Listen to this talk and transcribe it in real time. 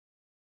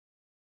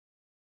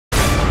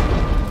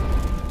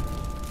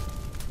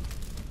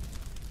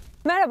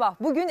Merhaba,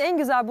 bugün en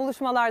güzel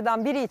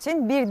buluşmalardan biri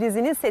için bir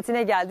dizinin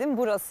setine geldim.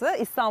 Burası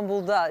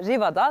İstanbul'da,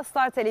 Riva'da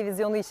Star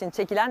Televizyonu için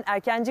çekilen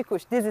Erkenci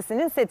Kus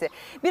dizisinin seti.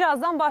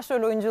 Birazdan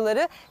başrol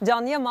oyuncuları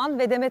Can Yaman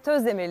ve Demet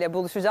Ozdemir ile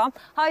buluşacağım.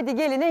 Haydi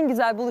gelin en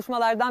güzel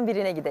buluşmalardan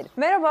birine gidelim.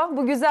 Merhaba,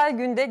 bu güzel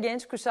günde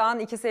genç kuşağın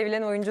iki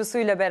sevilen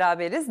oyuncusuyla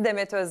beraberiz.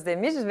 Demet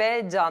Ozdemir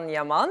ve Can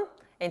Yaman.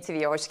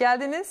 NTV'ye hoş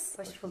geldiniz.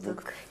 Hoş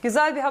bulduk.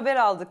 Güzel bir haber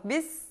aldık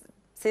biz.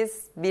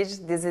 Siz bir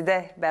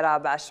dizide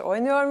beraber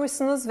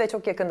oynuyormuşsunuz ve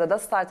çok yakında da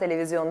Star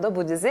Televizyon'da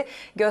bu dizi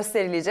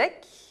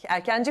gösterilecek.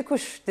 Erkenci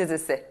Kus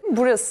dizisi.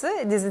 Burası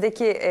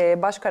dizideki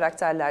baş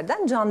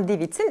karakterlerden Can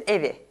Divit'in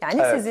evi.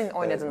 Yani sizin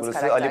oynadığınız burası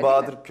karakter. Ali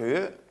Bahadır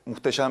Köyü.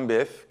 Muhteşem bir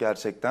ev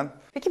gerçekten.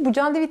 Peki bu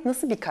Can Divit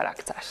nasıl bir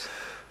karakter?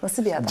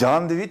 Nasıl bir adam?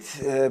 Can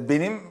Divit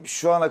benim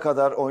şu ana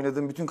kadar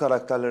oynadığım bütün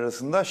karakterler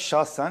arasında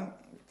şahsen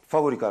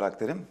favori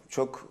karakterim.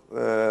 Çok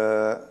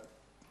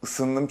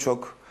ısındım,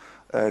 çok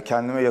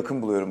kendime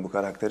yakın buluyorum bu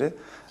karakteri.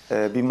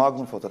 Bir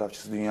Magnum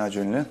fotoğrafçısı,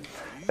 dünyaca ünlü.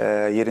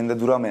 Yerinde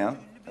duramayan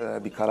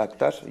bir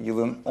karakter.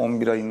 Yılın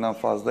 11 ayından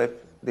fazla hep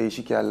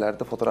değişik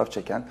yerlerde fotoğraf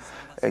çeken.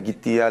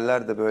 Gittiği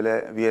yerler de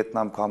böyle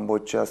Vietnam,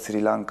 Kamboçya,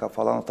 Sri Lanka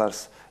falan o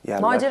tarz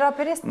yerler.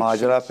 Maceraperest.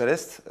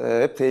 Maceraperest.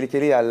 Hep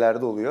tehlikeli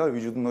yerlerde oluyor.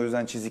 Vücudunda o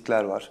yüzden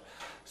çizikler var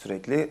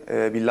sürekli.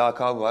 Bir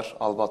lakabı var,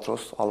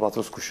 Albatros.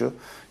 Albatros kuşu.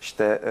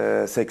 İşte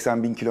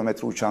 80 bin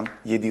kilometre uçan,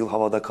 7 yıl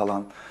havada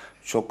kalan,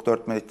 çok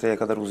 4 metreye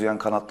kadar uzayan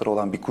kanatları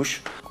olan bir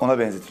kuş. Ona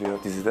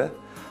benzetiliyor dizide.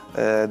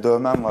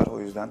 Dövmem var o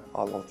yüzden.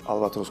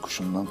 Albatros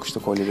kuşumdan. Kuşta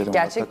kolyelerim var.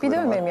 Gerçek bir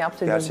dövme mi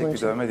yaptırdınız bunun Gerçek bir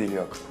için? dövme değil,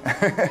 yok.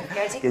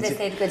 Gerçek mi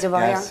deseydik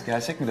acaba ya?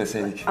 Gerçek mi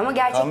deseydik? Ama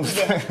gerçek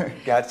gibi.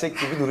 Gerçek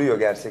gibi duruyor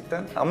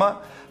gerçekten.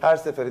 Ama her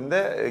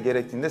seferinde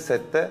gerektiğinde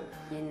sette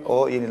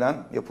o yenilen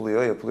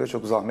yapılıyor.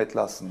 Çok zahmetli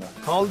aslında.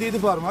 Kaldı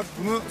 7 parmak.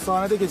 Bunu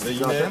sahnede kestik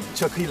zaten.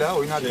 Çakıyla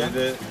oynarken.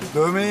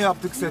 Dövmeyi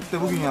yaptık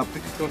sette, bugün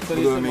yaptık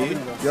bu dövmeyi.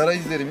 Yara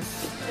izlerimiz.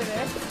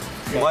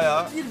 Evet.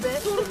 Bayağı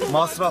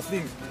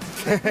masraflıyım.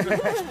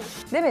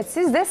 Demet,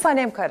 siz de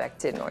Sanem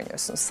karakterini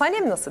oynuyorsunuz.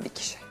 Sanem nasıl bir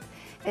kişi?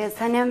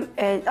 Sanem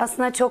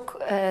aslında çok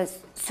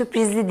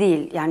sürprizli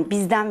değil. Yani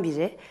bizden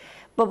biri.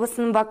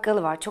 Babasının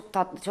bakkalı var. Çok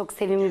tatlı, çok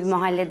sevimli bir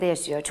mahallede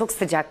yaşıyor. Çok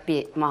sıcak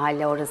bir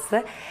mahalle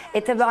orası.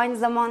 Tabii aynı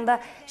zamanda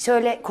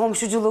şöyle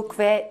komşuculuk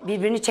ve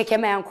birbirini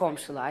çekemeyen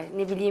komşular.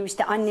 Ne bileyim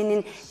işte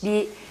annenin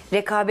bir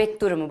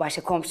rekabet durumu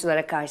başka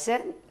komşulara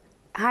karşı.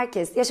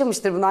 Herkes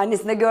yaşamıştır bunu,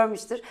 annesinde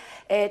görmüştür.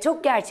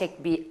 Çok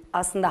gerçek bir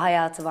aslında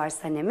hayatı var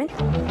Sanem'in.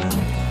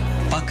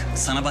 Bak,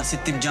 sana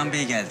bahsettiğim Can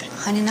Bey geldi.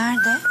 Hani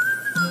nerede?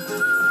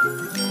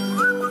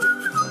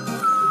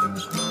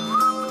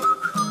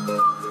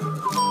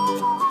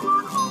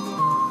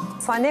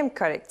 Sanem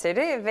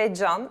karakteri ve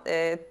Can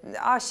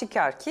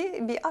aşikar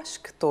ki bir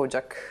aşk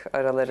doğacak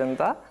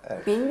aralarında.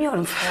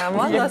 Bilmiyorum.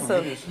 Ama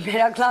nasıl?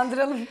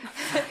 Meraklandıralım.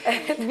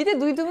 Bir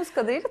de duyduğumuz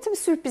kadarıyla tabii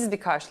sürpriz bir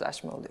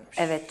karşılaşma oluyormuş.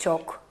 Evet,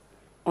 çok.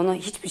 Onu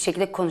hiçbir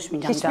şekilde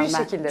konuşmayacağım. Hiçbir Can,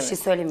 ben. şekilde Bir mi? şey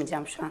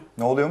söylemeyeceğim şu an.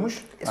 Ne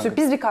oluyormuş?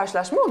 Sürpriz bir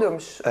karşılaşma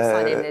oluyormuş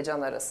Sanem ile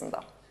Can arasında.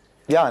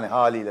 Yani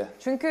haliyle.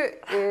 Çünkü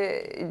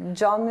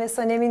Can ve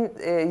Sanem'in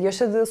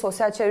yaşadığı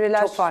sosyal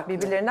çevreler Çok farklı.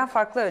 birbirlerinden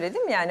farklı, öyle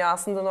değil mi? Yani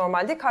aslında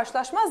normalde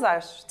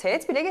karşılaşmazlar.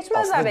 Teğet bile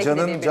geçmezler Aslında belki de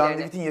birbirlerine. Can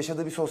Divit'in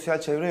yaşadığı bir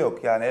sosyal çevre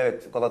yok. Yani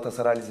evet,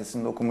 Galatasaray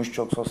Lisesi'nde okumuş,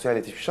 çok sosyal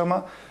yetişmiş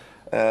ama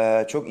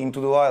çok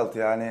into the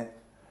wild, yani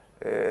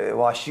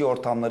vahşi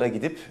ortamlara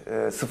gidip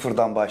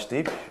sıfırdan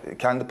başlayıp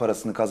kendi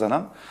parasını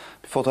kazanan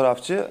bir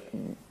fotoğrafçı.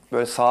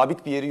 Böyle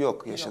sabit bir yeri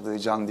yok yaşadığı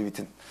Can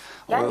Divit'in.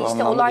 Yani O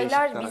işte anlamda değişik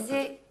olaylar bir karakter.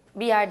 bizi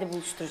bir yerde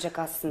buluşturacak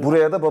aslında.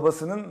 Buraya da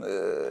babasının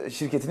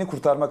şirketini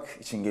kurtarmak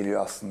için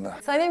geliyor aslında.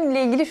 Sanem'le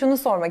ilgili şunu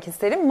sormak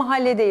isterim.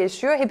 Mahallede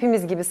yaşıyor,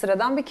 hepimiz gibi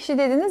sıradan bir kişi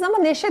dediniz ama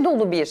neşe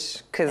dolu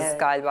bir kız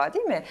galiba,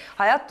 değil mi?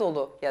 Hayat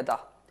dolu ya da.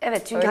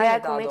 Evet, çünkü Öyle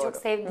hayal daha kurmayı doğru. çok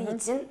sevdiği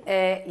için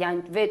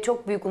yani ve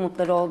çok büyük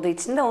umutları olduğu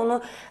için de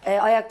onu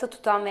ayakta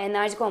tutan ve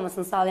enerjik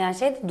olmasını sağlayan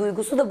şey,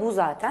 duygusu da bu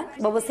zaten.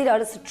 Babasıyla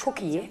arası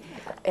çok iyi.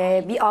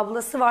 Bir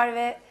ablası var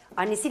ve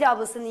annesiyle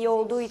ablasının iyi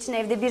olduğu için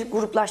evde bir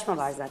gruplaşma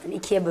var zaten.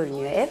 İkiye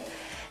bölünüyor ev.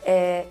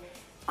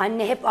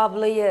 Anne hep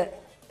ablayı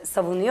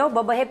savunuyor,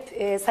 baba hep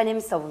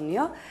Sanem'i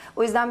savunuyor.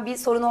 O yüzden bir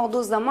sorun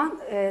olduğu zaman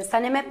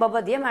Sanem hep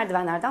baba diye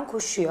merdivenlerden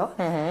koşuyor.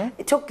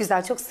 Çok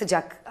güzel, çok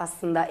sıcak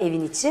aslında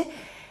evin içi.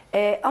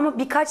 Ama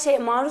birkaç şeye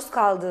maruz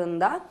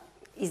kaldığında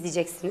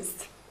izleyeceksiniz.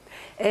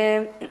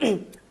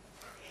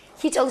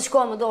 Hiç alışık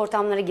olmadığı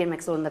ortamlara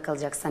girmek zorunda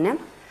kalacak Sanem.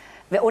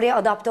 Ve oraya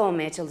adapte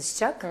olmaya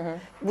çalışacak.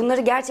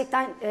 Bunları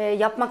gerçekten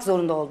yapmak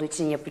zorunda olduğu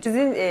için yapacak.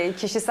 Sizin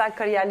kişisel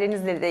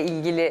kariyerlerinizle de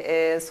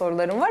ilgili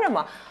sorularım var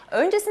ama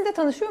öncesinde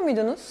tanışıyor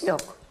muydunuz?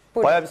 Yok.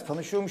 Buyurun. Bayağı biz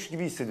tanışıyormuş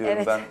gibi hissediyorum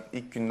Evet. ben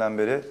ilk günden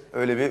beri.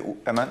 Öyle bir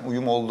hemen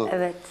uyum oldu.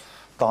 Evet.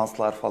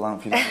 Danslar falan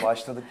filan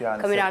başladık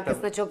yani. Kamera Sette-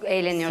 arkasında çok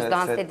eğleniyoruz,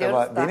 dans sette ediyoruz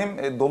var. da.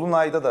 Benim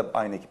Dolunay'da da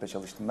aynı ekiple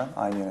çalıştım ben.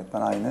 Aynı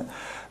yönetmen, aynı.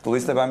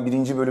 Dolayısıyla ben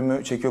birinci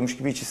bölümü çekiyormuş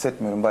gibi hiç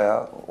hissetmiyorum.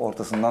 Bayağı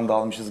ortasından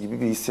dalmışız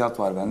gibi bir hissiyat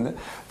var bende.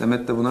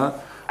 Demet de buna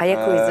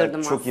Ayak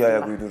uydurdum çok iyi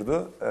aslında. ayak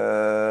uydurdu.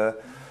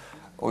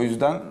 O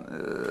yüzden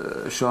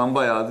şu an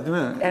bayağı değil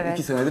mi? Evet.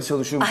 2 senedir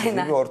çalışıyormuş gibi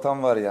bir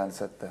ortam var yani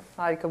sette.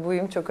 Harika, bu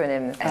uyum çok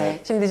önemli. Evet.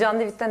 Şimdi Can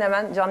Divit'ten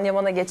hemen Can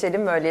Yaman'a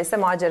geçelim. Öyleyse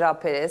macera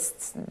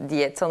perest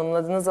diye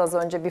tanımladınız az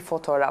önce bir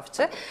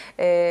fotoğrafçı.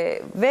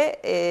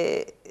 Ve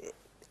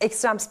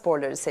ekstrem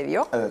sporları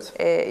seviyor. Evet.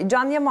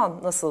 Can Yaman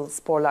nasıl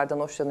sporlardan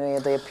hoşlanıyor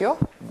ya da yapıyor?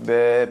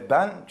 Ve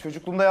ben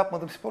çocukluğumda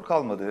yapmadığım spor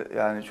kalmadı.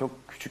 Yani çok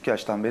küçük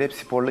yaştan beri hep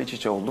sporla iç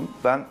içe oldum.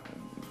 Ben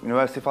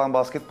üniversite falan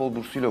basketbol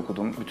bursuyla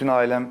okudum. Bütün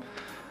ailem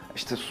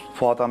işte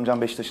Fuat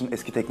amcam Beşiktaş'ın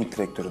eski teknik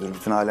direktörüdür.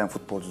 Bütün ailem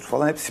futbolcudur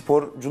falan. Hep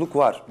sporculuk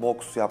var.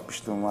 Boks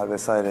yapmışlığım var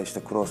vesaire,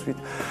 işte crossfit,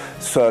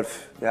 surf,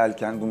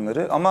 yelken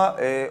bunları. Ama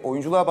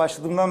oyunculuğa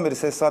başladığımdan beri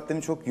ses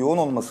saatlerinin çok yoğun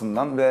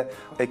olmasından ve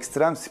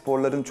ekstrem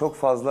sporların çok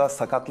fazla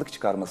sakatlık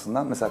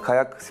çıkarmasından. Mesela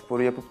kayak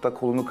sporu yapıp da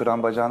kolunu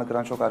kıran, bacağını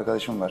kıran çok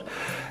arkadaşım var.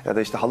 Ya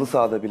da işte halı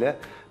sahada bile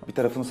bir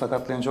tarafını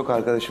sakatlayan çok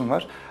arkadaşım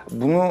var.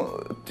 Bunu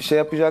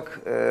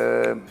yapacak,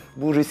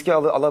 bu riski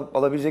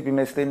alabilecek bir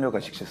mesleğim yok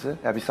açıkçası.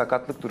 Ya bir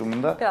sakatlık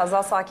durumunda. Biraz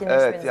daha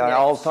sakinleşmeniz Evet, yani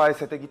gerekir. 6 ay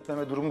sete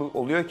gitmeme durumu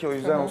oluyor ki o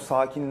yüzden o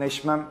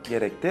sakinleşmem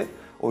gerekti.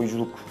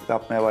 Oyunculuk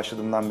yapmaya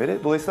başladığımdan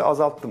beri. Dolayısıyla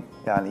azalttım.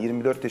 Yani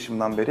 24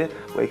 yaşımdan beri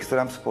bu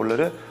ekstrem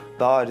sporları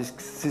daha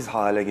risksiz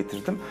hale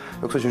getirdim.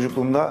 Yoksa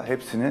çocukluğumda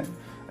hepsini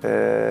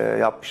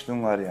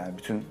yapmışlığım var yani.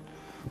 Bütün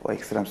o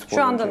ekstrem sporları.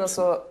 Şu anda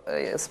nasıl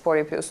spor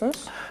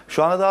yapıyorsunuz?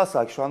 Şu anda daha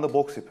sakin. Şu anda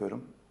boks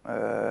yapıyorum.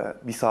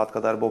 1 saat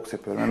kadar boks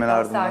yapıyorum. Hemen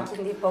ardından.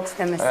 Sakin deyip boks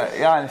demesi.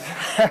 Yani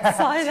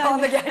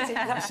Sahiden de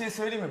gerçekten. bir şey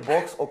söyleyeyim mi?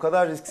 Boks o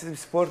kadar risksiz bir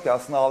spor ki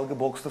aslında algı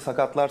boksta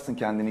sakatlarsın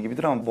kendini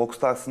gibidir ama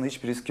boksta aslında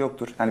hiçbir risk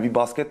yoktur. Yani bir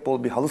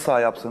basketbol, bir halı saha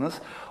yapsanız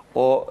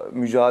o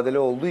mücadele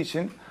olduğu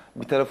için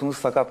bir tarafınız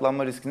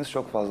sakatlanma riskiniz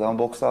çok fazla ama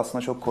boksta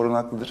aslında çok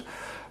korunaklıdır.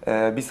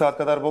 1 saat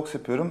kadar boks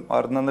yapıyorum.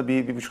 Ardından da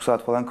 1,5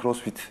 saat falan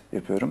crossfit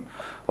yapıyorum.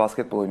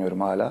 Basketbol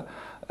oynuyorum hala.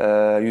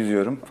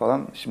 Yüzüyorum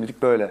falan.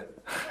 Şimdilik böyle.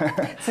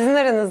 Sizin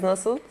aranız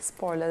nasıl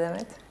sporla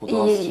Demet?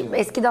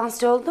 Eski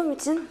dansçı olduğum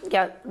için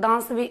ya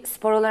dansı bir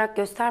spor olarak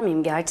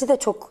göstermeyeyim. Gerçi de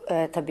çok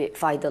tabii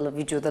faydalı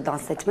vücuda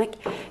dans etmek.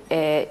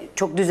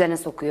 Çok düzene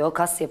sokuyor,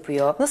 kas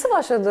yapıyor. Nasıl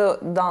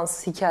başladı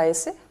dans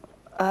hikayesi?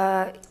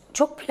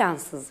 Çok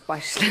plansız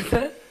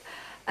başladı.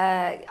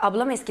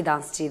 Ablam eski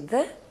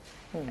dansçıydı.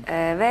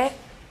 Ve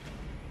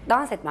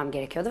dans etmem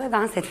gerekiyordu ve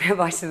dans etmeye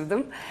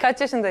başladım.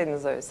 Kaç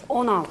yaşındaydınız öyleyse?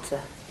 16.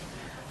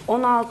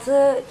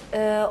 16,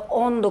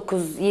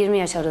 19, 20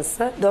 yaş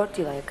arası 4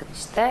 yıla yakın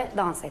işte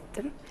dans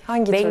ettim.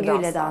 Hangi tür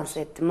Bengü'yle danslar? dans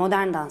ettim,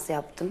 modern dans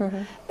yaptım.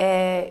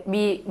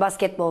 Bir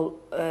basketbol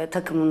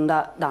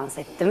takımında dans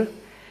ettim.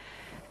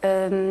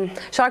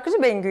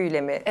 Şarkıcı Bengü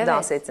ile mi Evet.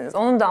 dans ettiniz?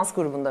 Onun dans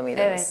grubunda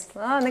mıydınız? Evet.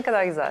 Aa, ne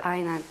kadar güzel.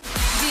 Aynen.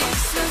 Bir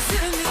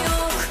sözüm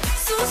yok,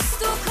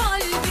 sustu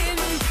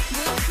kalbim.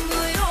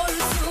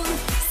 Bıkmıyorsun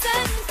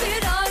sen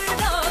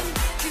firardan.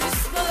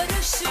 Küs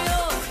barış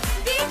yok,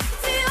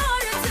 bitti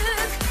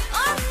artık.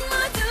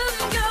 Anladım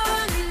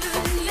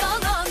gönlün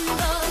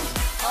yalandan.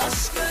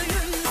 Aşk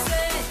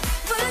ölümse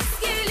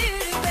vız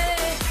gelir be.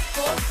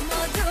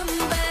 Korkmadım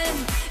ben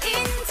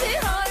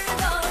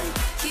intihardan.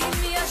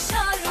 Kim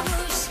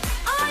yaşarmış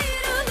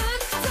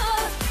ayrılıkta.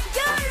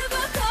 Gel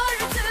bak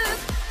artık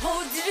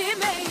hodri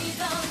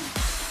meydan.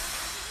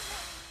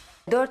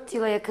 4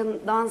 yıla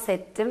yakın dans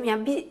ettim.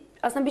 Yani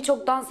aslında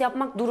birçok dans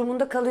yapmak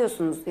durumunda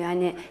kalıyorsunuz.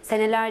 Yani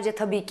senelerce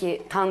tabii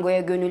ki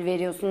tangoya gönül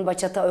veriyorsun,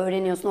 bachata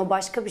öğreniyorsun, o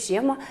başka bir şey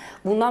ama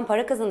bundan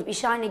para kazanıp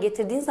iş haline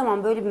getirdiğin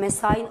zaman böyle bir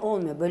mesain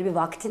olmuyor, böyle bir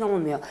vaktin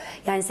olmuyor.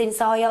 Yani seni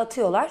sahaya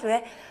atıyorlar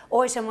ve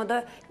o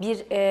aşamada bir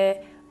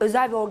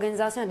özel bir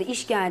organizasyona da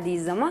iş geldiği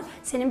zaman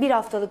senin 1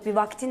 haftalık bir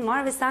vaktin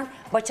var ve sen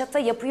bachata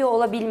yapıyor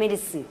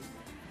olabilmelisin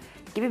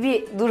gibi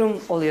bir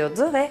durum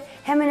oluyordu ve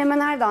hemen hemen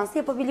her dansı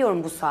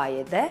yapabiliyorum bu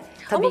sayede.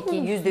 Tabii Ama ki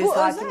 %100 bu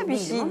hakim özel bir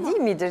değilim şey ama. değil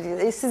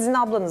midir? Sizin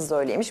ablanız da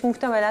öyleymiş.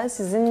 Muhtemelen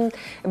sizin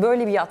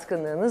böyle bir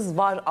yatkınlığınız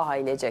var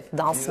ailecek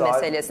dans Biz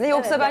meselesinde.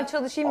 Yoksa Evet, ben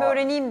çalışayım,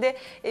 öğreneyim de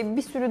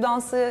bir sürü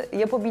dansı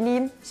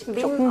yapabileyim.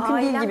 Şimdi Çok benim mümkün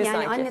değil ailem gibi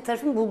yani sanki. anne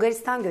tarafım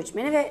Bulgaristan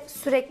göçmeni ve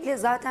sürekli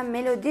zaten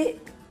melodi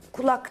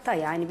kulakta.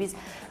 Yani biz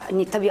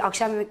hani tabii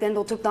akşam yemeklerinde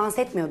oturup dans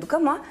etmiyorduk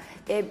ama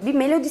bir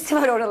melodisi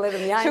var oraların.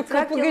 Yani Şu kapı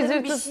Trakyalıların bir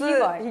gıcırtısı şeyi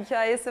var.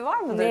 hikayesi var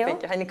mıdır Ne o?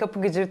 peki? Hani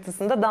kapı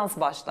gıcırtısında dans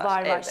başlar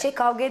Var evde. var.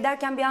 Kavga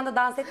ederken bir anda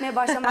dans etmeye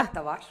başlamak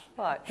da var.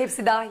 Var.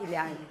 Hepsi dahil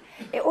yani.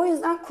 O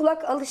yüzden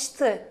kulak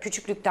alıştı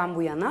küçüklükten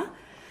bu yana.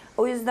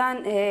 O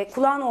yüzden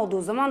kulağın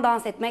olduğu zaman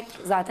dans etmek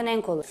zaten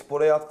en kolay.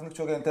 Spora yatkınlık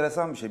çok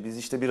enteresan bir şey. Biz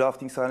işte bir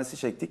rafting sahnesi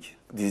çektik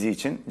dizi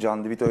için.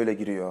 Can Divit öyle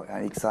giriyor.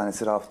 Yani ilk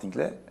sahnesi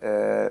raftingle.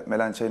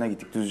 Melen Çayı'na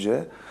gittik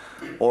Düzce'ye.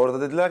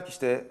 Orada dediler ki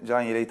işte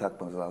can yeleği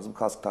takmanız lazım,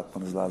 kask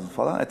takmanız lazım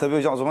falan. Tabii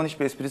hocam o zaman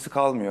hiçbir esprisi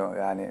kalmıyor.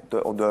 Yani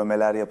o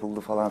dövmeler yapıldı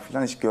falan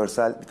filan, hiç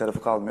görsel bir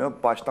tarafı kalmıyor.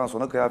 Baştan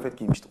sona kıyafet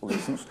giymiş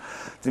oluyorsunuz.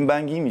 Dedim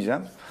ben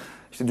giymeyeceğim.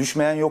 İşte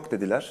düşmeyen yok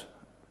dediler.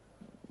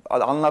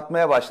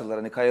 Anlatmaya başladılar.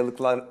 Hani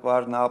kayalıklar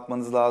var, ne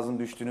yapmanız lazım,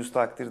 düştüğünüz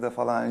takdirde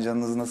falan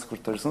canınızı nasıl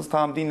kurtarırsınız.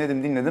 Tamam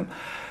dinledim.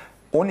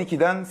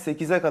 12'den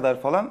 8'e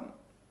kadar falan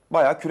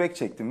bayağı kürek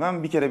çektim.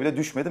 Ben bir kere bile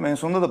düşmedim. En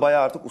sonunda da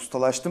bayağı artık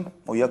ustalaştım.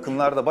 O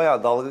yakınlarda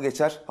bayağı dalga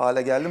geçer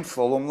hale geldim.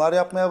 Slalomlar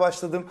yapmaya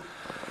başladım.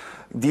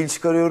 Dil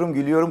çıkarıyorum,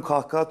 gülüyorum,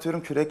 kahkaha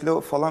atıyorum,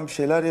 kürekle falan bir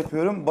şeyler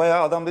yapıyorum.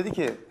 Bayağı adam dedi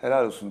ki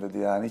helal olsun dedi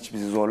yani hiç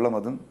bizi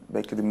zorlamadın.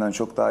 Beklediğimden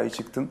çok daha iyi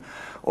çıktın.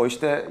 O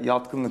işte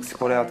yatkınlık,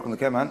 spora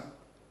yatkınlık hemen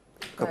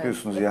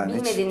kapıyorsunuz yani.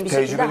 Hiç Bilmediğin bir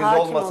şekilde tecrübeniz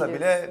hakim olmasa oluyorsun.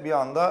 bile bir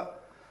anda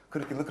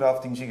 40 yıllık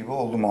raftingci gibi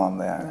oldum o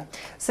anda yani.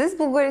 Siz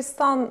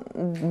Bulgaristan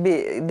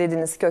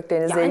dediniz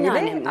köklerinizle Yani ilgili.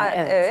 annemler,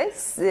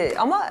 Evet.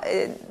 Ama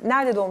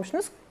nerede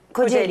doğmuşsunuz?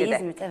 Kocaeli,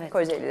 İzmit, evet.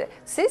 Kocaeli'de.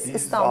 Siz Biz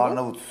İstanbul.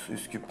 Arnavut,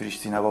 Üsküp,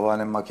 Priştine,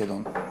 babaannem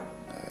Makedon.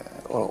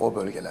 O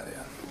bölgeler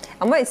yani.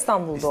 Ama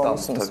İstanbul'da İstanbul,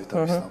 olmuşsunuz.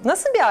 tabii, İstanbul.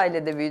 Nasıl bir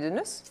ailede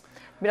büyüdünüz?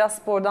 Biraz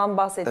spordan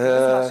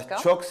bahsettiniz başka.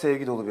 Çok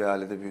sevgi dolu bir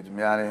ailede büyüdüm.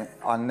 Yani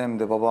annem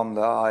de babam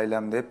da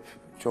ailem de hep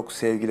çok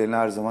sevgilerini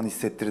her zaman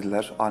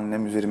hissettirdiler.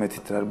 Annem üzerime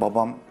titrer.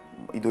 Babam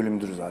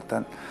idolümdür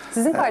zaten.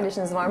 Sizin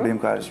kardeşiniz var mı? Benim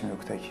kardeşim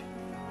yok tek.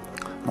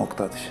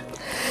 Nokta atışı.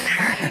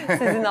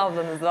 Sizin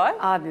ablanız var.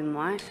 Abim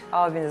var.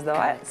 Abiniz de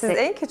var. Evet, Siz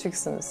en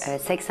küçüksünüz.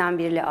 Evet,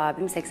 81'li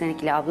abim,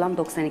 82'li ablam,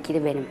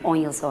 92'li benim. 10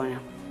 yıl sonra.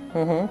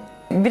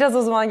 Biraz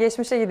o zaman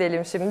geçmişe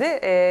gidelim şimdi.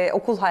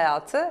 Okul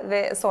hayatı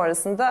ve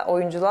sonrasında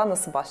oyunculuğa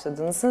nasıl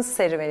başladığınızın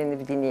serüvenini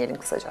bir dinleyelim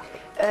kısaca.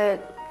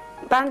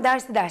 Ben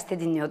derste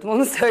dinliyordum,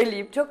 onu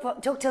söyleyeyim.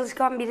 Çok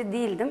çalışkan biri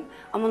değildim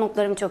ama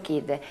notlarım çok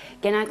iyiydi.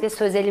 Genellikle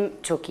sözelim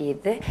çok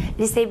iyiydi.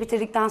 Liseyi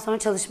bitirdikten sonra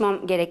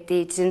çalışmam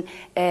gerektiği için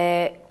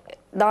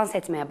dans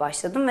etmeye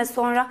başladım ve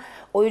sonra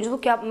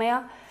oyunculuk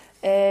yapmaya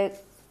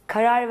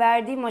karar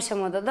verdiğim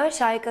aşamada da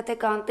Şahika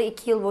Tekant'ta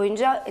 2 yıl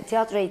boyunca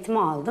tiyatro eğitimi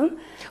aldım.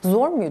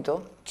 Zor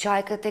muydu?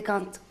 Şahika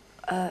Tekant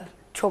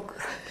çok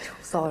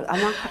zor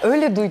ama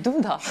Öyle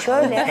duydum da.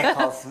 şöyle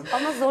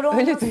ama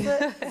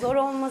zor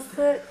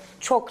olması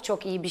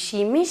çok iyi bir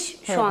şeymiş.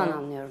 Şu an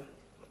anlıyorum.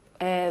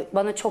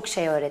 Bana çok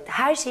şey öğretti.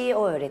 Her şeyi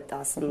o öğretti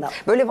aslında.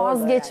 Böyle Orada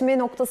vazgeçme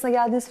noktasına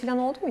geldiğiniz falan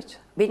oldu mu hiç?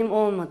 Benim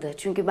olmadı.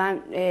 Çünkü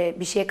ben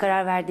bir şeye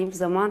karar verdiğim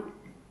zaman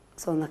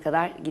sonuna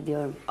kadar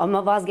gidiyorum.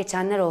 Ama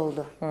vazgeçenler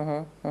oldu.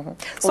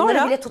 Sonra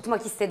Onları bile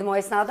tutmak istedim o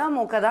esnada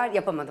ama o kadar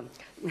yapamadım.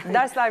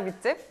 dersler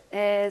bitti.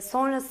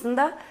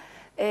 Sonrasında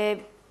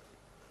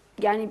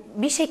yani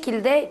bir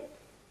şekilde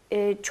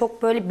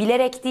çok böyle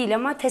bilerek değil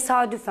ama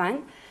tesadüfen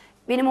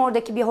benim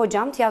oradaki bir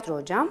hocam, tiyatro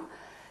hocam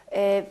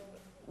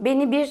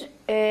beni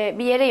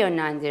bir yere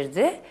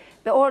yönlendirdi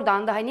ve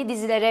oradan da hani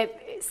dizilere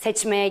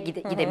seçmeye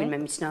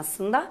gidebilmem için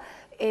aslında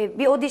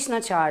bir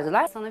audition'a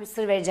çağırdılar. Sana bir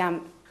sır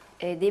vereceğim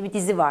diye bir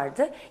dizi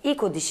vardı.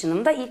 İlk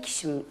audition'ımda ilk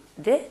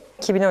işimdi.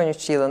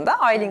 2013 yılında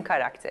Aydin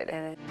karakteri.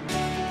 Evet.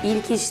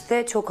 İlk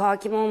işte çok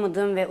hakim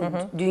olmadığım ve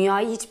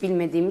dünyayı hiç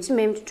bilmediğim için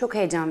benim için çok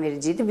heyecan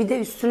vericiydi. Bir de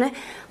üstüne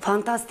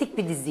fantastik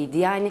bir diziydi.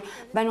 Yani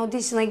ben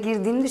audition'a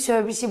girdiğimde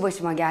şöyle bir şey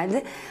başıma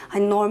geldi.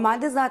 Hani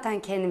normalde zaten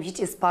kendimi hiç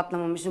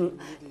ispatlamamışım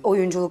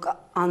oyunculuk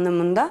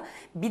anlamında.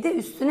 Bir de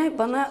üstüne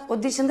bana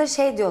audition'da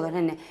şey diyorlar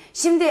hani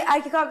şimdi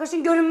erkek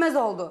arkadaşın görünmez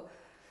oldu.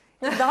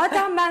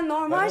 Zaten ben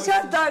normal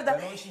şartlarda...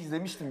 Ben o işi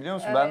izlemiştim biliyor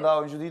musun? Ben daha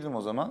oyuncu değildim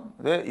o zaman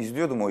ve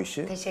izliyordum o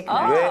işi.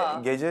 Teşekkürler. Ve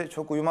gece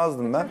çok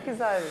uyumazdım ben.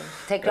 Güzel.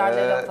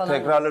 Tekrarları falan.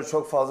 Tekrarları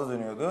çok fazla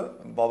dönüyordu.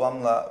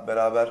 Babamla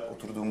beraber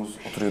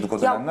oturuyorduk o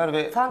Ya, dönemler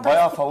ve fantastik-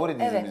 bayağı favori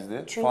Evet,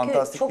 dizimizdi. çünkü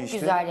Fantastik çok bir işti.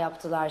 güzel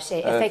yaptılar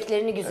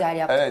efektlerini güzel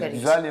yaptıkları Evet, için.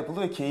 güzel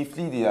yapıldı ve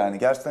keyifliydi yani.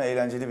 Gerçekten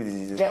eğlenceli bir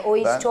diziydi. Ve o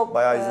iş ben çok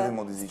bayağı izledim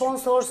o diziyi.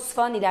 sponsorsuz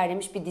falan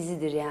ilerlemiş bir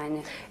dizidir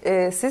yani.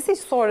 Siz hiç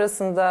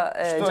sonrasında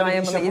Hiç Can öyle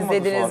bir iş Yaman'ı yapılmadı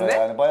izlediniz sonra mi?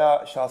 Yani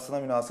bayağı şahsına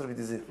münhasır bir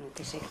dizi.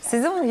 Teşekkürler.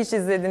 Siz onu hiç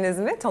izlediniz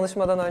mi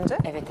tanışmadan önce?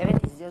 Evet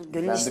izliyoruz.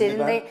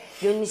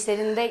 Gönül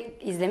işlerinde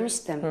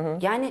izlemiştim.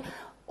 Yani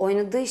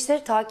oynadığı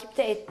işleri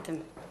takipte ettim.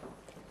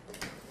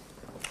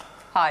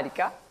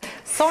 Harika.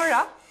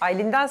 Sonra,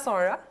 Aylin'den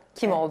sonra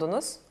kim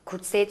oldunuz?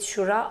 Kurt Seyit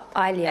Şura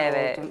Aliye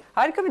Evet. oldum.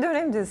 Harika bir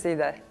dönem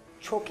dizisiydi.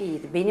 Çok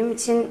iyiydi. Benim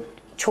için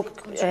çok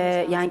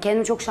yani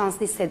kendimi çok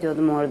şanslı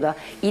hissediyordum orada.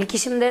 İlk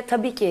işimde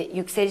tabii ki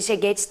yükselişe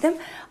geçtim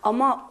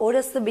ama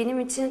orası benim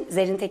için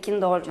Zerrin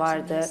Tekindor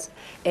vardı.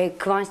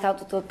 Kivanc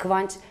Tatlitug,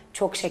 Kivanc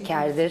çok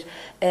şekerdir.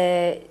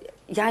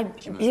 Yani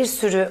bir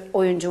sürü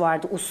oyuncu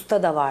vardı,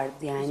 usta da vardı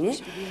yani.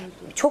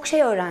 Çok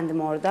şey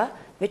öğrendim orada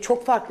ve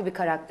çok farklı bir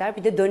karakter.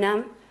 Bir de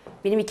dönem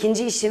benim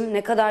ikinci işim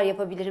ne kadar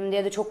yapabilirim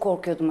diye de çok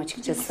korkuyordum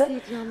açıkçası.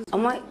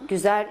 Ama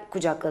güzel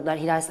kucakladılar.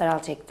 Hilal Saral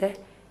çekti.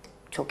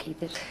 Çok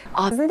iyidir.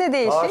 Sizin de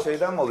değişik.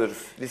 Şeyden mi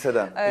alıyoruz?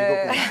 Liseden.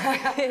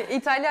 İlkokul.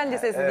 İtalyan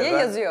Lisesi diye ben-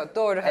 yazıyor.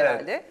 Doğru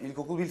herhalde. Evet,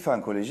 İlkokul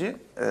Bilfen Koleji,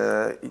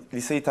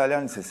 lise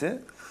İtalyan Lisesi.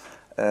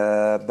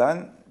 Ben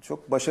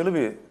çok başarılı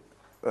bir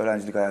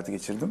öğrencilik hayatı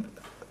geçirdim.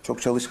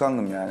 Çok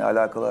çalışkandım yani.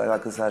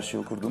 Alakasız her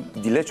şeyi okurdum.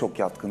 Dile çok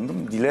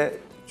yatkındım. Dile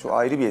çok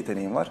ayrı bir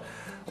yeteneğim var.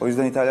 O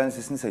yüzden İtalyan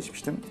Lisesi'ni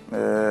seçmiştim.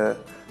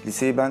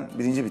 Liseyi ben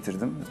birinci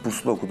bitirdim.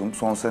 Burslu okudum.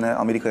 Son sene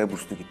Amerika'ya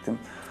burslu gittim.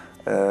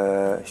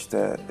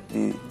 İşte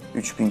bir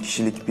 3000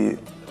 kişilik bir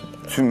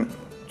tüm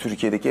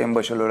Türkiye'deki en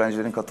başarılı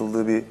öğrencilerin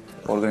katıldığı bir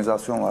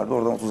organizasyon vardı.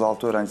 Oradan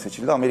 36 öğrenci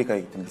seçildi. Amerika'ya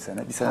gittim bir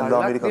sene. Bir sene daha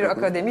Parlak Amerika'da bir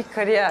okudum. akademik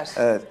kariyer.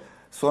 Evet.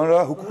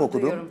 Sonra hukuk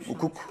okudum.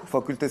 Hukuk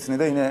fakültesine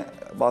de yine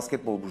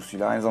basketbol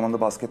bursuyla aynı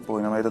zamanda basketbol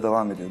oynamaya da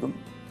devam ediyordum.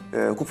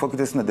 hukuk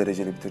fakültesinde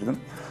dereceli bitirdim.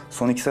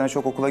 Son 2 sene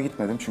çok okula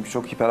gitmedim çünkü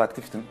çok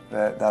hiperaktiftim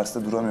ve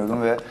derste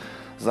duramıyordum ve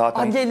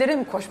zaten... Adliyelere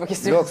mi koşmak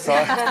istiyorsun?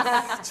 Yok,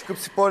 çıkıp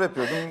spor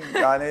yapıyordum.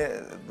 Yani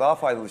daha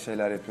faydalı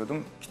şeyler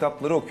yapıyordum.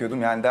 Kitapları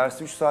okuyordum. Yani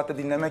dersi 3 saatte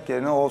dinlemek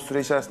yerine o süre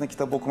içerisinde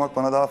kitap okumak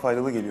bana daha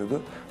faydalı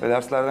geliyordu. Ve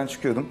derslerden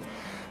çıkıyordum.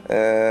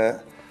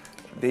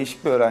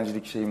 Değişik bir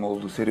öğrencilik şeyim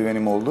oldu,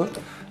 serüvenim oldu.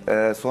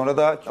 Sonra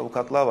da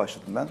avukatlığa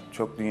başladım ben.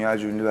 Çok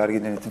dünyaca ünlü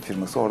vergi denetim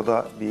firması.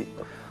 Orada bir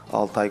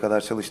 6 ay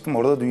kadar çalıştım.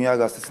 Orada da Dünya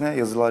Gazetesi'ne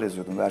yazılar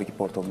yazıyordum. Vergi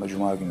portalında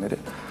Cuma günleri.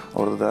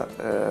 Orada da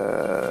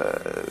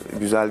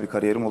güzel bir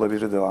kariyerim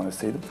olabilirdi devam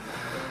etseydim.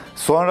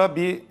 Sonra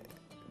bir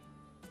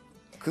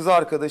kız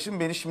arkadaşım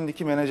beni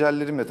şimdiki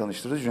menajerlerimle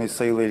tanıştırdı. Cüneyt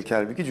Sayıl ve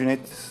İlker Bilgi.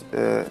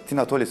 Cüneyt'in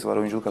atölyesi var,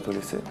 oyunculuk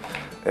atölyesi.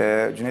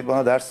 Cüneyt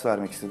bana ders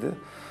vermek istedi.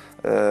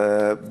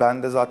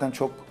 Ben de zaten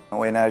çok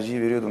o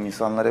enerjiyi veriyordum.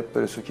 İnsanlar hep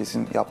böyle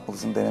kesin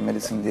yapmalısın,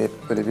 denemelisin diye hep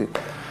böyle bir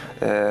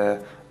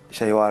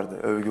şey vardı,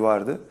 övgü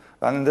vardı.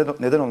 Ben de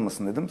neden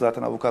olmasın dedim.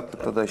 Zaten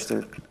avukatlıkta da işte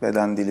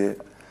beden dili,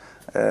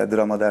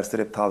 drama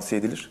dersleri hep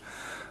tavsiye edilir.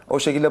 O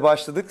şekilde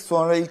başladık.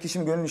 Sonra ilk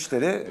işim gönül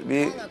işleri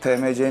bir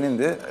TMC'nin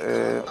de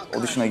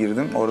audition'a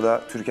girdim.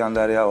 Orada Türkan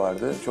Derya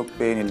vardı. Çok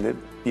beğenildi.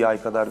 Bir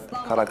ay kadar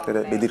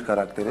Bedir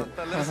karakteri.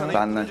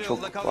 Benden çok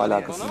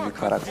alakasız bir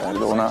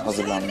karakterdi. Ona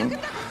hazırlandım.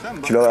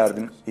 Kilo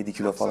verdim. 7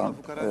 kilo falan.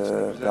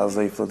 Biraz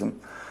zayıfladım.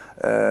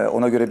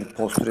 Ona göre bir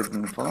postür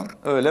edindim falan.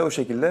 Öyle o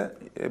şekilde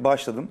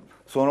başladım.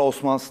 Sonra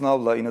Osman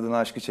Sınav'la İnadına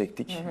Aşkı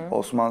çektik.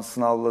 Osman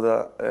Sınav'la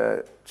da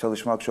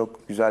çalışmak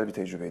çok güzel bir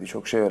tecrübeydi.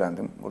 Çok şey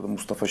öğrendim. Burada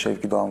Mustafa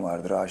Şevki Doğan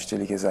vardı, Raşit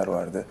Çelikezer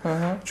vardı.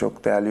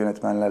 Çok değerli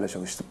yönetmenlerle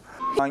çalıştım.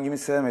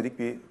 Hangimiz sevmedik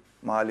bir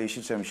Mahalle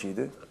Yeşilçam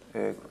işiydi.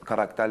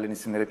 Karakterlerin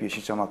isimleri hep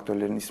Yeşilçam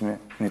aktörlerin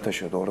ismini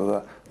taşıyordu. Orada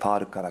da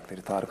Tarık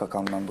karakteri, Tarık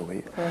Akan'dan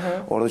dolayı.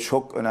 Orada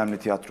çok önemli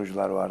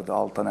tiyatrocular vardı.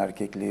 Altan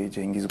Erkekli,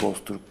 Cengiz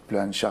Bozturk,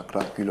 Bülent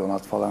Şakrak, Gül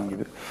Onat falan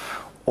gibi.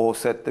 O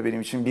set de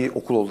benim için bir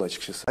okul oldu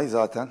açıkçası.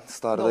 Zaten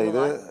Star'daydı.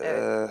 Dolunay,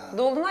 evet.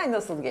 Dolunay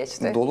nasıl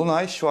geçti?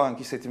 Dolunay şu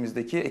anki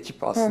setimizdeki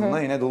ekip aslında.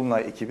 Yine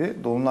Dolunay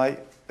ekibi.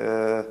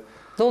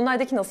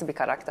 Dolunay'daki nasıl bir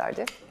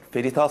karakterdi?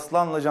 Ferit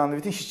Aslan'la Can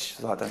Divit'in hiç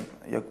zaten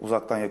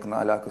uzaktan yakına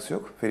alakası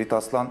yok. Ferit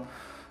Aslan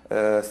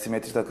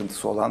simetri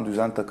takıntısı olan,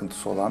 düzen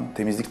takıntısı olan,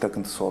 temizlik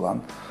takıntısı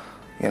olan,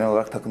 genel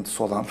olarak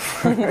takıntısı olan.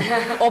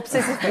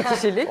 Obsesif bir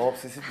kişilik.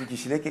 Obsesif bir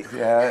kişilik.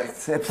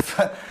 Hep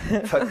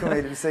takım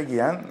elbise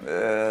giyen,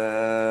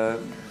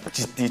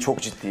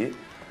 çok ciddi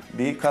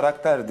bir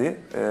karakterdi.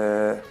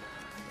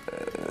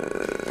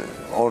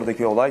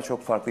 Oradaki olay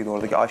çok farklıydı,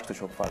 oradaki aşk da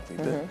çok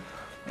farklıydı.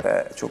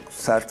 Çok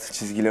sert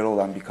çizgileri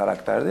olan bir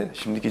karakterdi.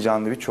 Şimdiki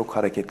Can Divit çok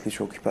hareketli,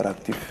 çok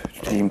hiperaktif,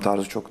 giyim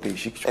tarzı çok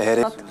değişik.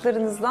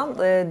 Anlattıklarınızdan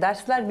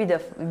dersler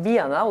bir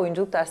yana,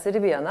 oyunculuk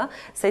dersleri bir yana,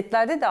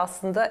 setlerde de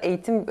aslında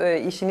eğitim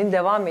işinin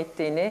devam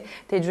ettiğini,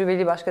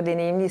 tecrübeli başka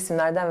deneyimli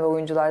isimlerden ve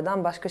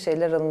oyunculardan başka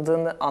şeyler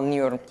alındığını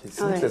anlıyorum.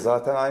 Kesinlikle. Öyle.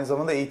 Zaten aynı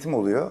zamanda eğitim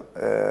oluyor.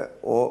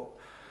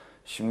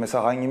 Şimdi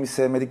mesela hangimiz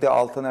sevmedik de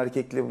Altan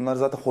Erkekli bunlar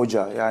zaten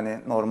hoca. Yani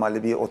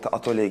normalde bir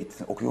atölyeye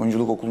gittiniz,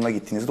 oyunculuk okuluna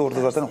gittiğinizde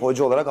orada zaten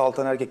hoca olarak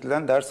Altan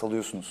Erkekli'den ders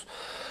alıyorsunuz.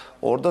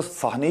 Orada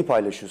sahneyi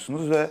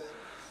paylaşıyorsunuz ve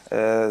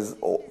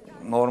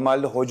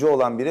normalde hoca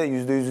olan biri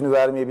 %100'ünü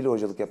vermeyebilir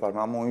hocalık yaparken.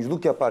 Ama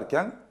oyunculuk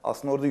yaparken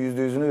aslında orada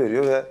 %100'ünü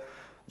veriyor ve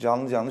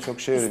canlı çok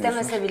şey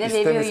öğreniyorsunuz.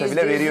 İstemese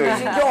bile veriyor.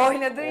 Çünkü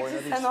oynadığı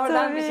için sen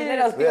oradan bir şeyler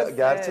alıyorsun. Ve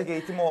gerçek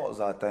eğitim o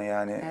zaten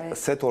yani. Evet.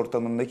 Set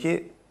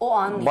ortamındaki O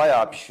an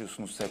bayağı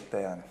pişiyorsunuz sette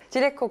yani.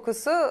 Çilek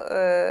kokusu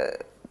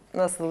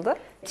nasıldı?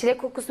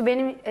 Çilek kokusu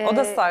benim... O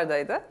da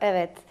Star'daydı.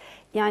 Evet.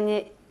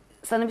 Yani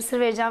sana bir sır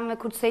vereceğim ve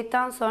Kurt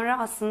Seyit'ten sonra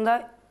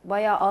aslında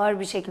bayağı ağır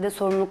bir şekilde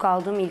sorumluluk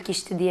aldığım ilk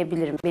işti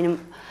diyebilirim. Benim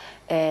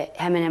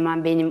hemen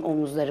hemen benim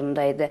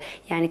omuzlarımdaydı.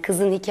 Yani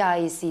kızın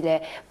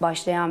hikayesiyle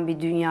başlayan bir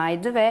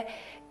dünyaydı ve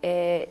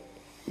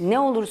ne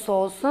olursa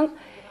olsun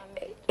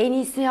en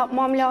iyisini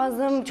yapmam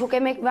lazım, çok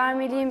emek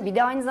vermeliyim. Bir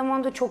de aynı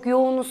zamanda çok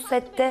yoğunuz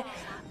sette.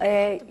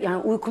 Yani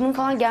uykumun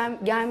falan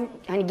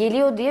hani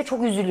geliyor diye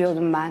çok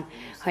üzülüyordum ben.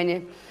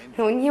 Hani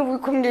niye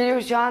uykum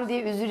geliyor şu an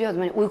diye üzülüyordum.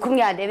 Hani uykum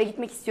geldi eve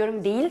gitmek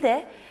istiyorum değil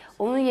de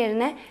onun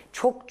yerine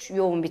çok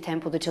yoğun bir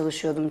tempoda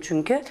çalışıyordum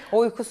çünkü. O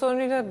uyku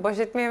sorunuyla baş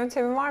etme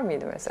yöntemi var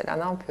mıydı mesela?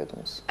 Ne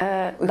yapıyordunuz?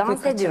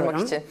 Dans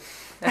ediyorum. için.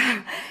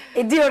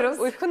 Ediyoruz.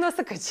 Uyku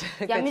nasıl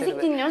Yani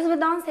müzik dinliyoruz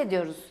ve dans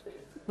ediyoruz.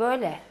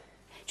 Böyle.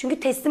 Çünkü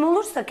teslim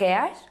olursak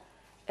eğer,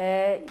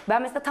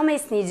 ben mesela tam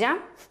esneyeceğim,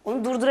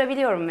 onu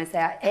durdurabiliyorum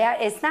mesela.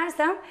 Eğer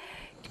esnersem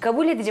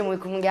kabul edeceğim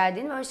uykumun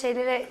geldiğini, böyle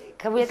şeylere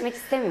kabul etmek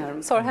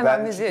istemiyorum. Sonra hemen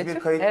Ben müziği çünkü bir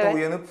açıp. kayıtta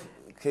uyanıp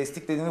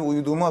kestik dediğinde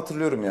uyuduğumu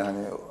hatırlıyorum yani.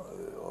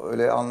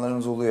 Öyle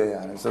anlarınız oluyor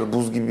yani. Mesela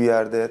buz gibi bir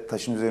yerde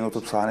taşın üzerine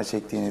oturup sahne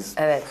çektiğiniz.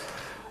 Evet.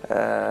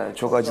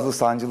 Çok acılı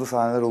sancılı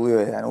sahneler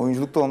oluyor yani.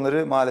 Oyunculukta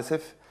onları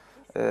maalesef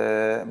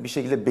bir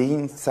şekilde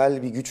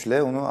beyinsel bir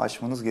güçle onu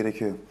aşmanız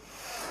gerekiyor.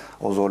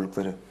 O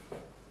zorlukları.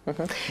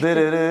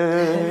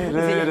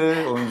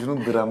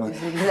 Oyuncunun dramı.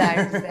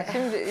 Güzel bize.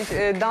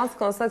 Şimdi dans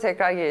konusuna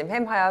tekrar gelelim.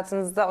 Hem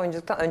hayatınızda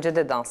oyunculuktan önce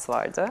de dans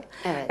vardı.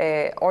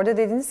 Evet. Orada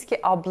dediniz ki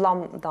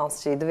ablam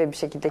dansçıydı ve bir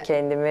şekilde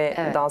kendimi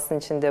dansın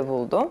içinde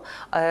buldum.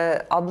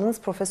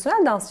 Ablanız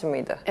profesyonel dansçı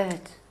mıydı?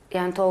 Evet.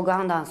 Yani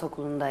Tolgahan Dans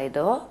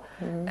Okulu'ndaydı o.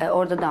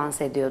 Orada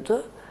dans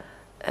ediyordu.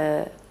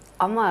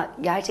 Ama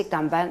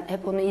gerçekten ben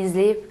hep onu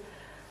izleyip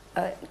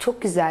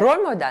çok güzel.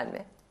 Rol model mi?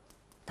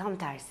 Tam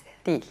tersi.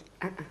 Değil.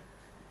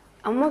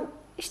 Ama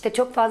işte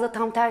çok fazla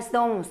tam tersi de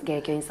olmaması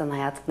gerekiyor insan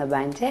hayatında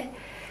bence.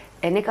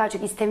 Ne kadar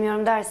çok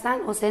istemiyorum dersen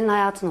o senin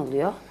hayatın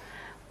oluyor.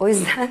 O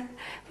yüzden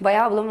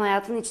bayağı ablamın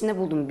hayatının içinde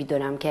buldum bir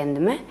dönem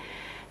kendimi.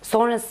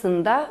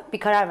 Sonrasında bir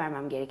karar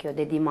vermem gerekiyor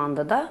dediğim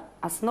anda da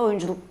aslında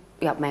oyunculuk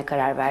yapmaya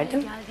karar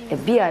verdim.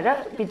 Bir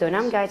ara bir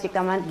dönem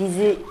gerçekten ben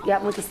dizi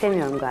yapmak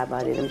istemiyorum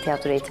galiba dedim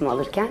tiyatro eğitimi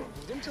alırken.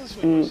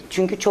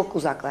 Çünkü çok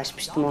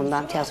uzaklaşmıştım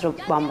ondan. Tiyatro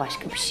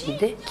bambaşka bir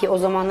şeydi. Ki o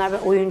zamanlar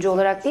ben oyuncu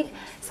olarak değil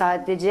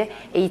sadece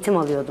eğitim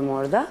alıyordum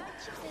orada.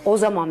 O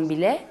zaman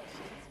bile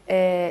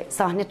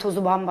sahne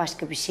tozu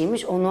bambaşka bir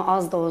şeymiş. Onu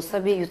az da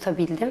olsa bir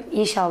yutabildim.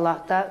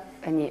 İnşallah da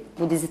hani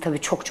bu dizi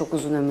tabii çok çok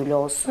uzun ömürlü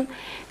olsun.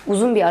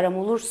 Uzun bir aram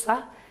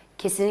olursa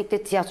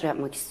kesinlikle tiyatro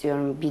yapmak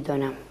istiyorum bir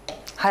dönem.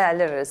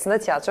 Hayaller arasında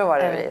tiyatro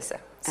var öyleyse.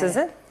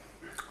 Sizin?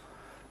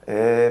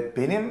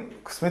 Benim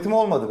kısmetim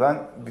olmadı. Ben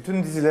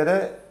bütün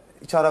dizilere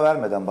hiç ara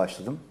vermeden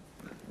başladım.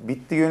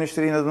 Bitti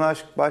Gönüşleri İnadına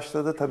Aşk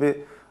başladı.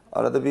 Tabii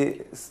arada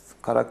bir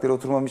karaktere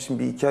oturmam için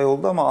bir 2 ay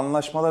oldu ama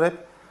anlaşmalar hep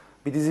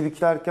bir dizi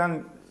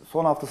biterken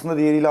son haftasında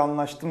diğeriyle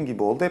anlaştım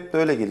gibi oldu. Hep de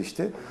öyle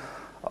gelişti.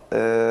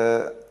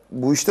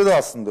 Bu işte de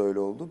aslında öyle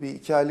oldu. Bir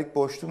 2 aylık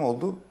boşluğum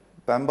oldu.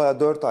 Ben bayağı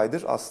 4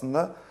 aydır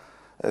aslında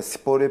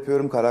spor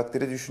yapıyorum,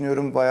 karakteri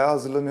düşünüyorum, bayağı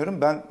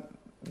hazırlanıyorum. Ben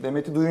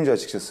Demet'i duyunca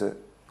açıkçası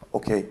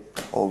okey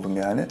oldum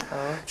yani.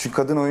 Çünkü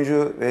kadın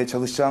oyuncu ve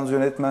çalışacağınız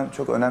yönetmen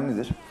çok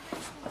önemlidir.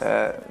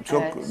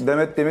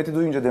 Demet'i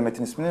duyunca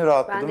Demet'in ismini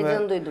rahatladım. Ben de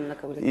canı duydum da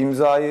kabul ettim.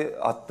 İmzayı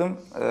attım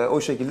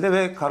o şekilde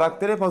ve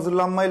karakter hep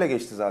hazırlanmayla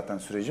geçti zaten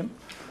sürecim.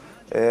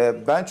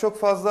 Ben çok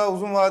fazla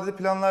uzun vadeli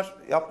planlar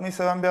yapmayı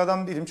seven bir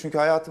adam değilim. Çünkü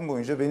hayatım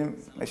boyunca benim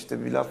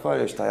işte bir laf var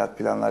ya işte hayat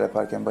planlar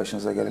yaparken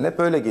başınıza gelen. Hep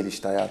öyle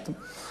gelişti hayatım.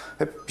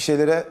 Hep bir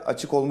şeylere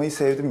açık olmayı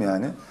sevdim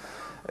yani.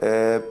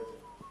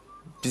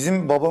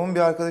 Bizim babamın bir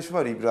arkadaşı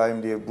var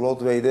İbrahim diye.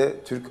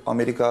 Broadway'de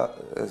Türk-Amerika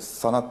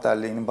Sanat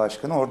Derneği'nin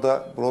başkanı.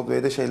 Orada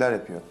Broadway'de şeyler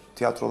yapıyor.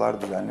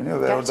 Tiyatrolar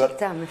düzenleniyor. Ve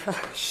Gerçekten orada mi falan?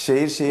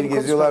 şehir şehir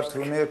geziyorlar,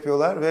 turne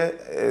yapıyorlar ve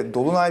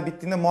Dolunay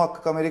bittiğinde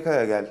muhakkak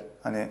Amerika'ya gel.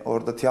 Hani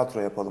orada tiyatro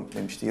yapalım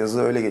demişti.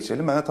 Yazı öyle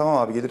geçelim. Ben de tamam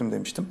abi gelirim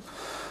demiştim.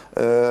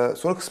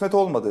 Sonra kısmet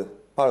olmadı.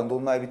 Pardon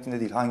Dolunay bittiğinde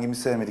değil.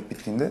 Hangimiz sevmedik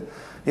bittiğinde.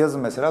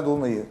 Yazın mesela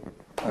Dolunay'ı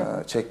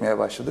çekmeye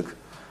başladık.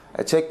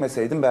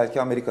 Çekmeseydim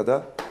belki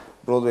Amerika'da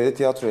Broadway'de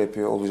tiyatro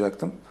yapıyor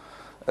olacaktım.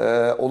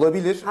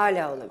 Olabilir.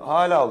 Hala olabilir.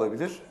 Hala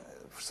olabilir.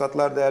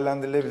 Fırsatlar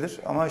değerlendirilebilir.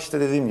 Ama işte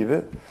dediğim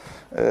gibi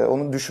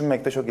onu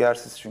düşünmek de çok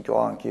yersiz. Çünkü o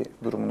anki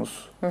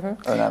durumunuz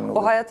önemli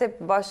oluyor. O hayat hep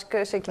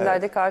başka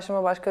şekillerde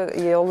karşıma başka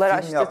yollar Film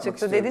açtı yapmak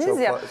çıktı istiyorum. dediniz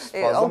Çok ya. fazla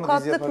mı dizi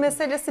Avukatlık yaparım?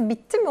 meselesi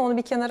bitti mi? Onu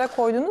bir kenara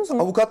koydunuz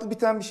mu? Avukatlık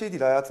biten bir şey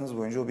değil hayatınız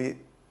boyunca. O bir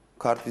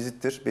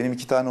kartvizittir. Benim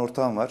 2 tane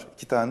ortağım var.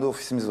 2 tane de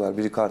ofisimiz var.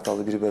 Biri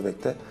Kartal'da, biri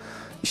Bebek'te.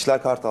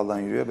 İşler Kartal'dan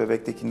yürüyor.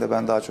 Bebek'tekinde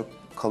ben daha çok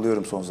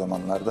kalıyorum son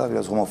zamanlarda.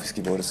 Biraz home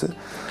office gibi orası.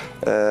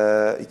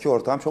 2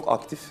 ortağım çok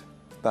aktif.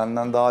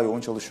 Benden daha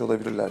yoğun çalışıyor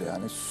olabilirler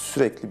yani.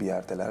 Sürekli bir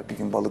yerdeler. Bir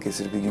gün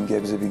Balıkesir, bir gün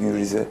Gebze, bir gün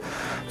Rize.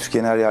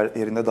 Türkiye'nin her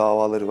yerinde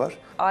davaları var.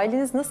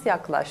 Aileniz nasıl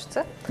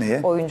yaklaştı Neye?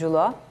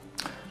 oyunculuğa?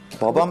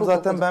 Babam Hukuk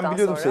zaten ben okuduktan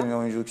biliyordum sonra. senin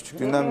oyunculuk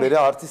küçüklüğünden beri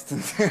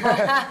artistin.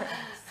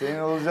 Senin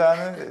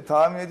olacağını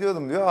tahmin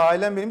ediyordum diyor.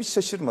 Ailem benim hiç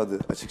şaşırmadı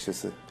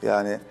açıkçası.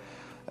 Yani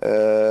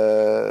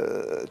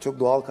çok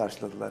doğal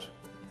karşıladılar.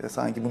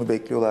 Sanki bunu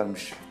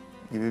bekliyorlarmış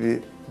gibi bir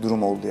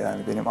durum oldu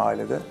yani benim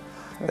ailede.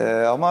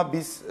 Ama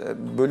biz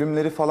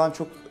bölümleri falan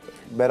çok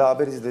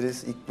beraber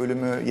izleriz. İlk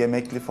bölümü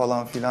yemekli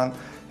falan filan.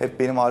 Hep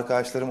benim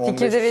arkadaşlarım 15...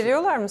 Fikir de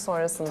veriyorlar mı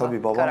sonrasında?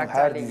 Tabii babam her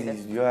karakterle dizi ilgili?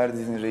 izliyor, her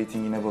dizinin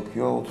reytingine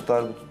bakıyor. O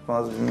tutar bu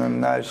tutmaz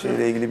bilmem ne her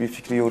şeyle ilgili bir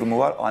fikri yorumu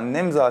var.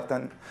 Annem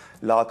zaten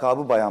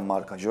lakabı Bayan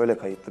Markaj, öyle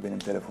kayıtlı benim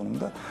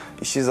telefonumda.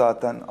 İşi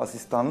zaten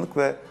asistanlık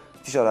ve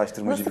diş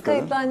araştırmacı Nasıl bir kadın.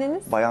 kayıtlı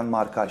anneniz? Bayan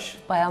Markaj.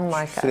 Bayan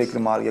Markaj.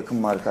 Sürekli yakın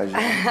markaj.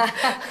 Yani.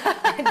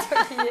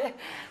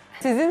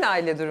 Sizin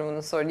aile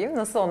durumunu sorayım.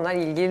 Nasıl onlar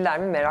ilgililer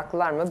mi,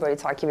 meraklılar mı? Böyle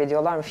takip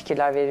ediyorlar mı,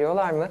 fikirler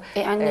veriyorlar mı?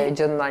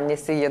 Can'ın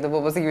annesi ya da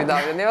babası gibi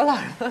davranıyorlar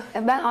mı?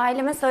 Ben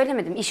aileme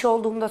söylemedim. İş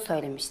olduğumda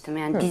söylemiştim.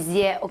 Yani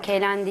diziye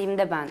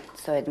okeylendiğimde ben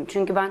söyledim.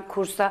 Çünkü ben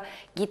kursa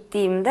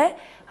gittiğimde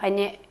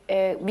hani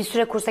bir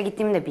süre kursa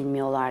gittiğimi de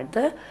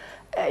bilmiyorlardı.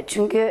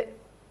 Çünkü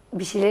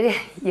bir şeyleri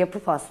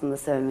yapıp aslında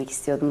söylemek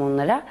istiyordum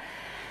onlara.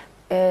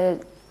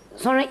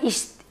 Sonra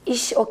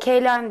iş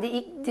okeylendi.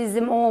 İlk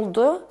dizim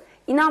oldu.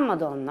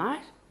 İnanmadı onlar.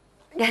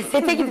 Yani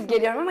sete gidip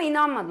geliyorum ama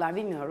inanmadılar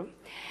bilmiyorum.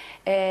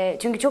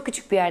 Çünkü çok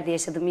küçük bir yerde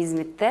yaşadım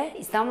İzmit'te.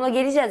 İstanbul'a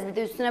geleceğiz bir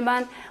de üstüne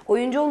ben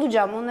oyuncu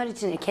olacağım onlar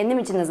için. Kendim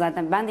için de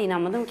zaten ben de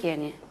inanmadım ki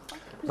yani.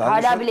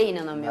 Hala bile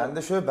inanamıyorum. Ben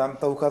de şöyle, ben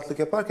avukatlık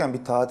yaparken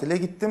bir tatile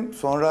gittim.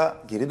 Sonra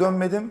geri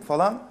dönmedim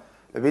falan.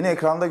 Ve beni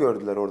ekranda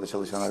gördüler orada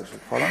çalışan arkadaşlar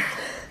falan.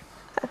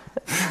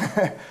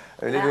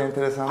 Öyle bir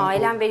enteresanlık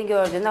Ailem oldu. beni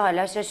gördüğünde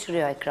hala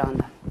şaşırıyor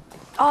ekranda.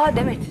 Aa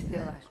Demet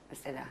diyorlar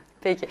mesela.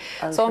 Peki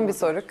son bir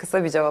soru,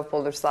 kısa bir cevap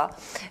olursa.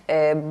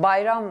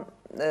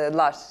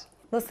 Bayramlar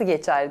nasıl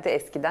geçerdi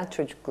eskiden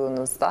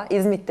çocukluğunuzda?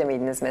 İzmit'te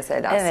miydiniz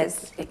mesela Evet,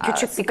 siz? küçük bir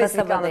Spesifik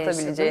kasabada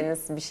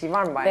anlatabileceğiniz bir şey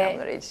var mı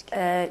bayramlara ilişkin?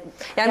 Yani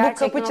bu gerçekten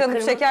kapı o çalıp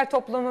kırmızı- şeker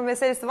toplama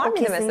meselesi var O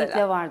mıydı kesinlikle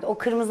mesela? vardı. O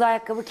kırmızı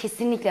ayakkabı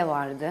kesinlikle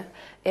vardı.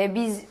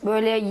 Biz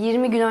böyle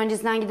 20 gün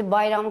öncesinden gidip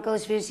bayramlık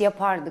alışveriş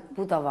yapardık.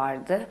 Bu da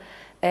vardı.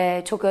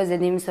 Çok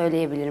özlediğimi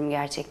söyleyebilirim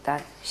gerçekten.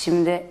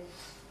 Şimdi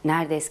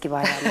nerede eski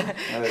bayramlar?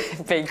 Evet.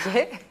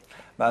 Peki.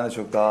 Ben de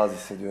çok daha az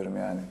hissediyorum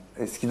yani.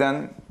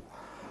 Eskiden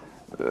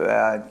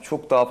yani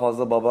çok daha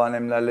fazla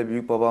babaannemlerle,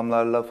 büyük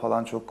babamlarla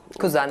falan çok...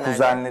 Kuzenlerle.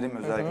 Kuzenlerim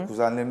özellikle.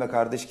 Kuzenlerimle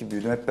kardeş gibi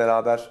büyüdüm. Hep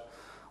beraber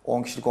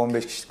 10 kişilik,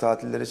 15 kişilik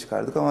tatillere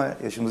çıkardık ama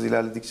yaşımız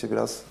ilerledikçe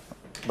biraz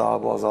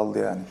daha bu azaldı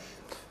yani.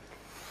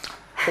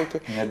 Peki.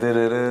 Yine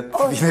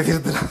yine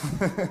bir dram.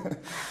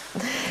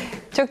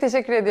 Çok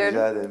teşekkür ediyorum.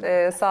 Rica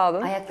ederim. Sağ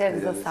olun.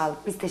 Ayaklarınıza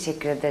sağlık. Biz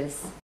teşekkür ederiz.